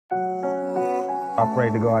I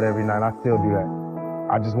prayed to God every night. I still do that.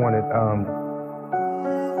 I just wanted, I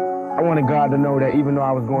wanted God to know that even though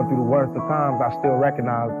I was going through the worst of times, I still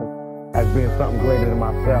recognized it as being something greater than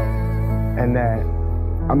myself, and that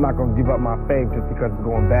I'm not gonna give up my faith just because it's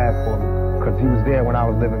going bad for me, because He was there when I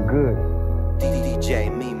was living good.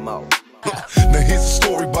 DJ Mimo. Now here's a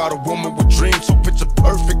story about a woman with dreams, so picture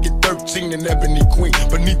perfect at 13, an ebony queen.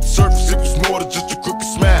 Beneath the surface, it was more than just a crooked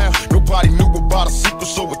smile. Nobody knew about a secret,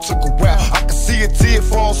 so it took a while. I could see a tear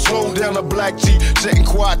fall slow down a black G, shedding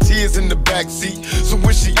quiet tears in the backseat. So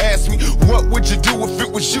when she asked me, what would you do if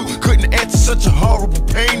it was you? Couldn't answer, such a horrible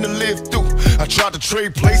pain to live through. I tried to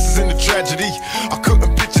trade places in the tragedy. I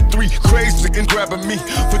couldn't picture three crazy niggas grabbing me.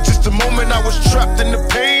 For just a moment I was trapped in the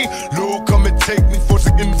pain. Lord, come and take me for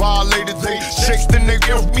getting violated. They chased and they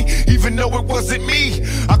killed me, even though it wasn't me.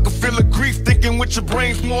 I could feel the grief thinking with your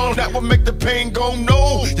brains more, that would make the pain go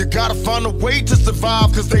no. You gotta find a way to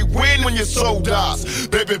survive, cause they win when your soul dies.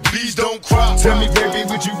 Baby, please don't cry. Tell me, baby,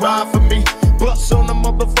 would you ride for me? Bust on the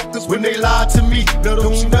motherfuckers when they lie to me. No,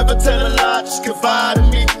 don't you never tell a lie, just confide in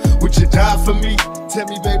me. Would you die for me? Tell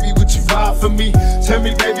me, baby, would you ride for me? Tell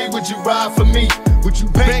me, baby, would you ride for me? Would you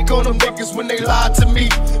bank on them niggas when they lie to me?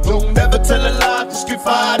 Don't never tell a lie, just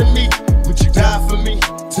confide in me. Would you die for me?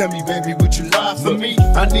 Tell me, baby, would you lie for me?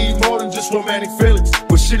 I need more than just romantic feelings.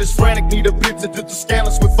 But shit is frantic, need a bitch that did the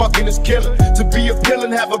scandals with fucking is killing. To be a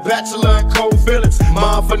villain, have a bachelor and cold feelings.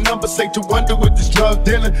 Mine for numbers, say to wonder with this drug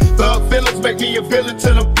dealing. Thug feelings make me a villain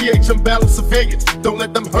to them pH unbalanced civilians. Don't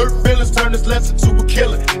let them hurt feelings turn this lesson to a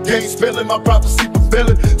killing. Game spilling, my prophecy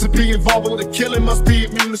fulfilling. To be involved with a killing must be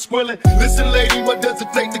immune to squilling. Listen, lady, what does it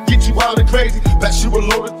take to get you wild and crazy? Bet you a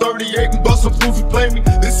loaded 38 and bust some fools who play me.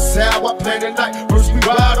 This is how I plan the night. First we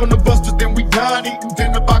ride on the bus, but then we dine, eating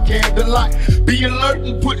dinner by candlelight. Be alert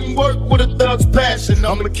and put in work with a thug's passion.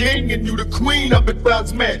 I'm the king and you the queen up at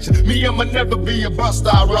Thug's Mansion. Me, I'ma never be a buster,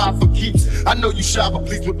 I ride for keeps. I know you shy, but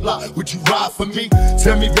please reply. Would you ride for me?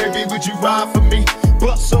 Tell me, baby, would you ride for me?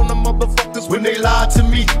 Bust on the motherfuckers when they lie to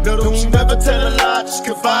me. No, don't you never tell a lie, just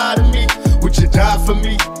confide in me. Would you die for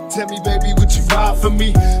me? Tell me, baby, would you ride for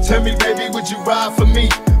me? Tell me, baby, would you ride for me?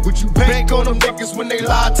 Would you bank on them niggas when they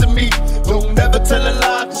lie to me? Don't never tell a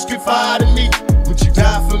lie, just confide in me. Would you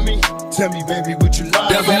die for me? Tell me, baby, would you lie?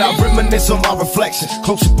 Damn it, I reminisce on my reflection.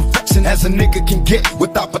 Close to perfection as a nigga can get.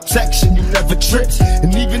 Without protection, you never tripped.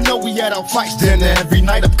 And even though we had our fights dinner every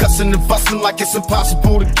night, I'm cussing and fussing like it's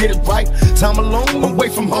impossible to get it right. Time alone, away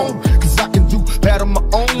from home, cause I can do bad on my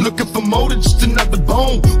own. Looking for more than just another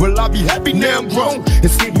bone. Well, I'll be happy now I'm grown. It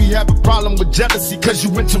seems we have a problem with jealousy, cause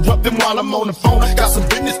you interrupting while I'm on the phone. Got some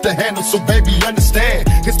business to handle, so baby, understand.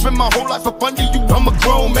 Can spend my whole life up under you, I'm a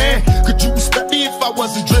grown man. Could you respect me if I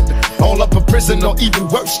wasn't dripping? All up in prison or even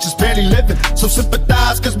worse, just barely living. So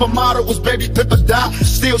sympathize, cause my motto was baby, pip or die.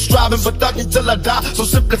 Still striving, but thugging till I die, so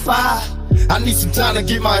simplify. I need some time to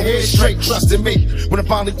get my head straight, trust in me. When I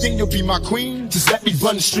finally think you'll be my queen, just let me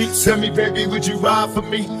run the streets. Tell me, baby, would you ride for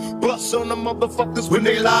me? Bust on the motherfuckers when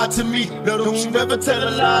they lie to me. No, don't you never tell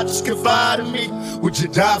a lie, just confide in me. Would you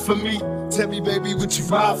die for me? Tell me, baby, would you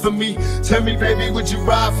ride for me? Tell me, baby, would you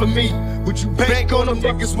ride for me? Would you bank on them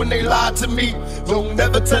niggas when they lie to me? Don't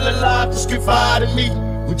never tell a lie, just confide in me.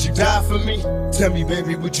 Would you die for me? Tell me,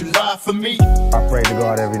 baby, would you lie for me? I pray to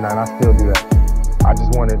God every night. I still do that. I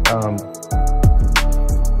just wanted, I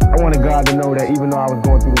wanted God to know that even though I was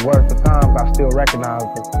going through the worst of times, I still recognized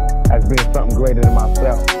it as being something greater than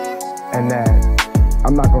myself, and that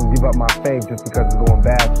I'm not gonna give up my faith just because it's going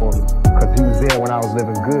bad for me, because He was there when I was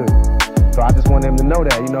living good. So I just want Him to know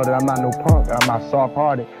that, that I'm not no punk, I'm not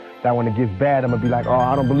soft-hearted, that when it gets bad, I'm gonna be like, oh,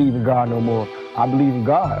 I don't believe in God no more. I believe in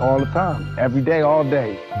God all the time, every day, all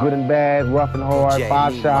day. Good and bad, rough and hard,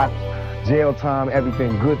 5 shots, jail time,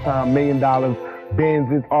 everything, good time, $1 million,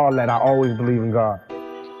 Benzes, all that. I always believe in God,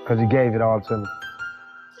 because He gave it all to me.